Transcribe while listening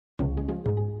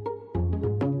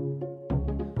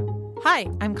Hi,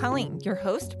 I'm Colleen, your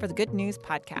host for the Good News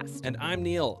Podcast. And I'm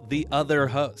Neil, the other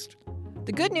host.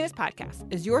 The Good News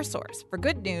Podcast is your source for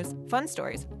good news, fun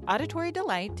stories, auditory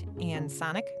delight, and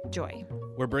sonic joy.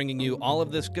 We're bringing you all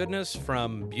of this goodness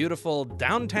from beautiful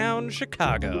downtown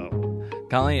Chicago.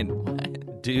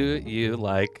 Colleen, do you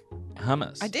like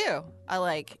hummus? I do. I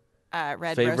like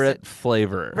Favorite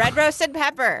flavor? red roasted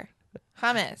pepper,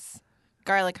 hummus,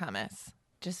 garlic hummus.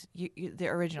 Just the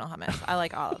original hummus. I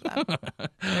like all of them.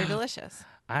 They're delicious.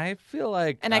 I feel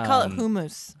like... And I call it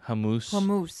hummus. Hummus.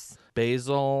 Hummus.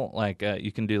 Basil, like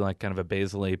you can do like kind of a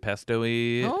basil-y,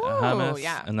 pesto-y hummus.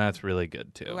 Yeah. And that's really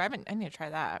good too. Ooh, I need to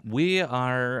try that. We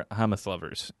are hummus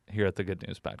lovers here at the Good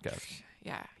News Podcast.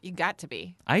 Yeah, you got to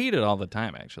be. I eat it all the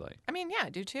time, actually. I mean, yeah, I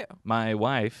do too. My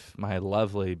wife, my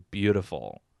lovely,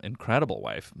 beautiful, incredible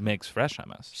wife, makes fresh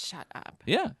hummus. Shut up.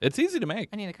 Yeah, it's easy to make.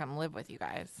 I need to come live with you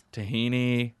guys.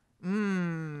 Tahini,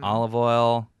 olive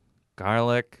oil,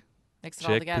 garlic, Mix it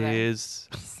all together. chickpeas.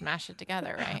 Smash it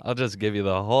together, right? I'll just give you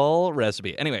the whole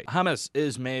recipe. Anyway, hummus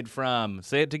is made from,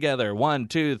 say it together, 1,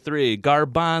 2, 3,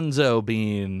 garbanzo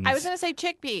beans. I was going to say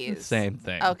chickpeas. Same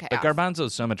thing. Okay. But garbanzo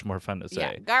is so much more fun to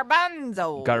say. Yeah,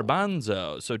 garbanzo.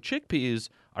 Garbanzo. So chickpeas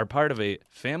are part of a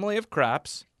family of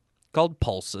crops called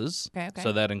pulses. Okay.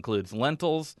 So that includes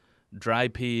lentils, dry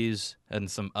peas, and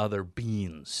some other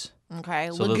beans. Okay,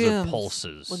 So legumes. those are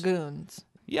pulses. Legumes.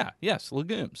 Yeah, yes,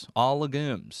 legumes. All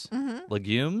legumes. Mm-hmm.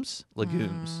 Legumes.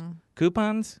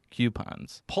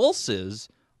 Coupons. Pulses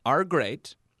are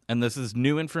great, and this is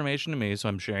new information to me, so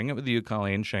I'm sharing it with you,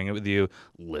 Colleen, sharing it with you,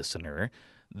 listener.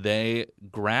 They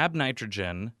grab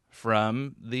nitrogen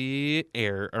from the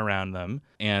air around them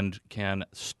and can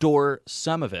store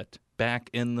some of it back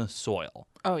in the soil.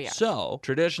 Oh, yeah. So,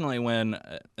 traditionally when,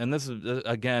 and this is,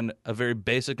 again, a very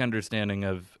basic understanding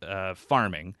of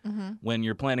farming, when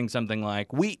you're planting something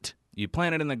like wheat, you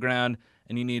plant it in the ground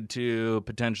and you need to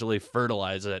potentially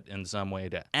fertilize it in some way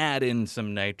to add in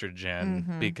some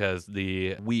nitrogen because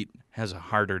the wheat has a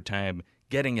harder time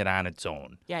getting it on its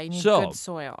own. Yeah, you need So, good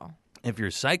soil. if you're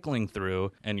cycling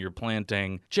through and you're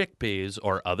planting chickpeas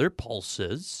or other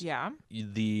pulses, Yeah.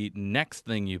 the next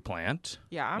thing you plant,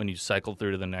 Yeah. when you cycle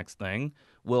through to the next thing,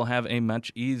 will have a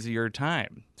much easier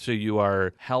time. So you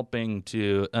are helping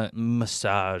to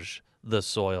massage the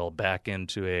soil back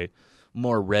into a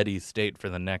more ready state for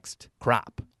the next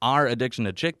crop. Our addiction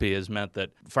to chickpeas meant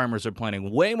that farmers are planting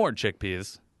way more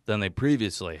chickpeas than they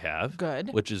previously have.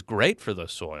 Good. Which is great for the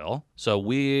soil. So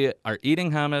we are eating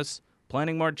hummus,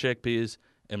 planting more chickpeas,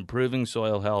 improving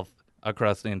soil health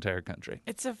across the entire country.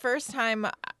 It's the first time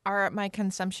my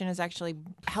consumption is actually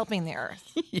helping the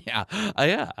earth. Yeah.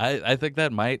 I think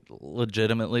that might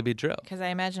legitimately be true. Because I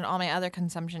imagine all my other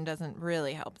consumption doesn't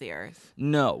really help the earth.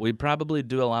 No, we probably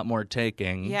do a lot more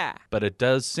taking. Yeah. But it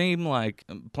does seem like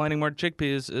planting more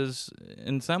chickpeas is,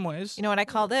 in some ways... You know what I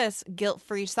call this?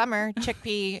 Guilt-free summer,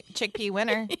 chickpea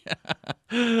winter.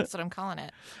 That's what I'm calling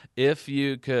it. If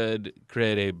you could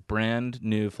create a brand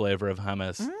new flavor of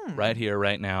hummus right here,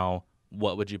 right now,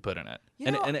 what would you put in it?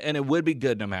 And it would be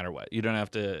good no matter what. You don't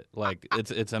have to, like,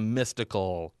 it's a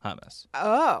mystical hummus.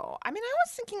 Oh, I mean, I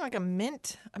was thinking like a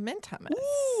mint hummus.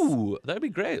 Ooh, that'd be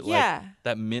great. Yeah. Like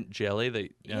that mint jelly that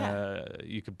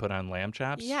you could put on lamb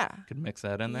chops. Yeah. You could mix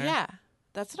that in there. Yeah,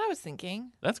 that's what I was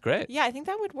thinking. That's great. Yeah, I think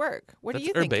that would work. What That's are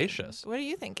you thinking? herbaceous. What are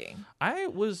you thinking? I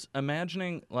was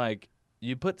imagining, like,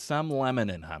 you put some lemon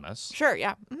in hummus. Sure,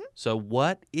 yeah. So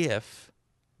what if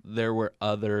there were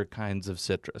other kinds of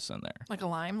citrus in there? Like a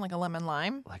lime, like a lemon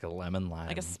lime, Like a lemon lime.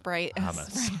 like a Sprite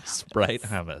hummus. Sprite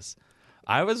hummus.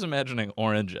 I was imagining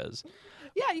oranges.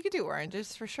 Yeah, you could do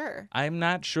oranges for sure. I'm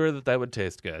not sure that would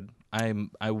taste good. I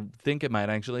think it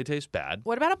might actually taste bad.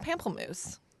 What about a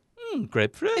pamplemousse?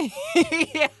 Grapefruit?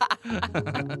 Yeah.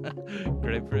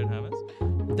 Grapefruit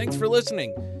hummus. Thanks for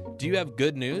listening. Do you have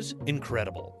good news?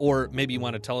 Incredible. Or maybe you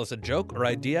want to tell us a joke or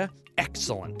idea?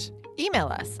 Excellent. Email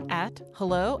us at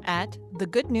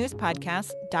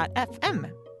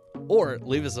hello@thegoodnewspodcast.fm. Or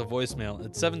leave us a voicemail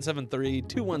at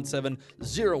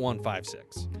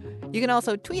 773-217-0156. You can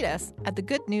also tweet us at The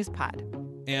Good News Pod.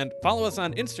 And follow us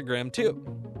on Instagram, too.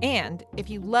 And if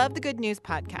you love the Good News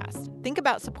Podcast, think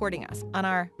about supporting us on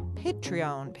our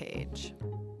Patreon page.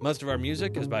 Most of our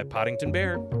music is by Poddington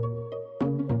Bear.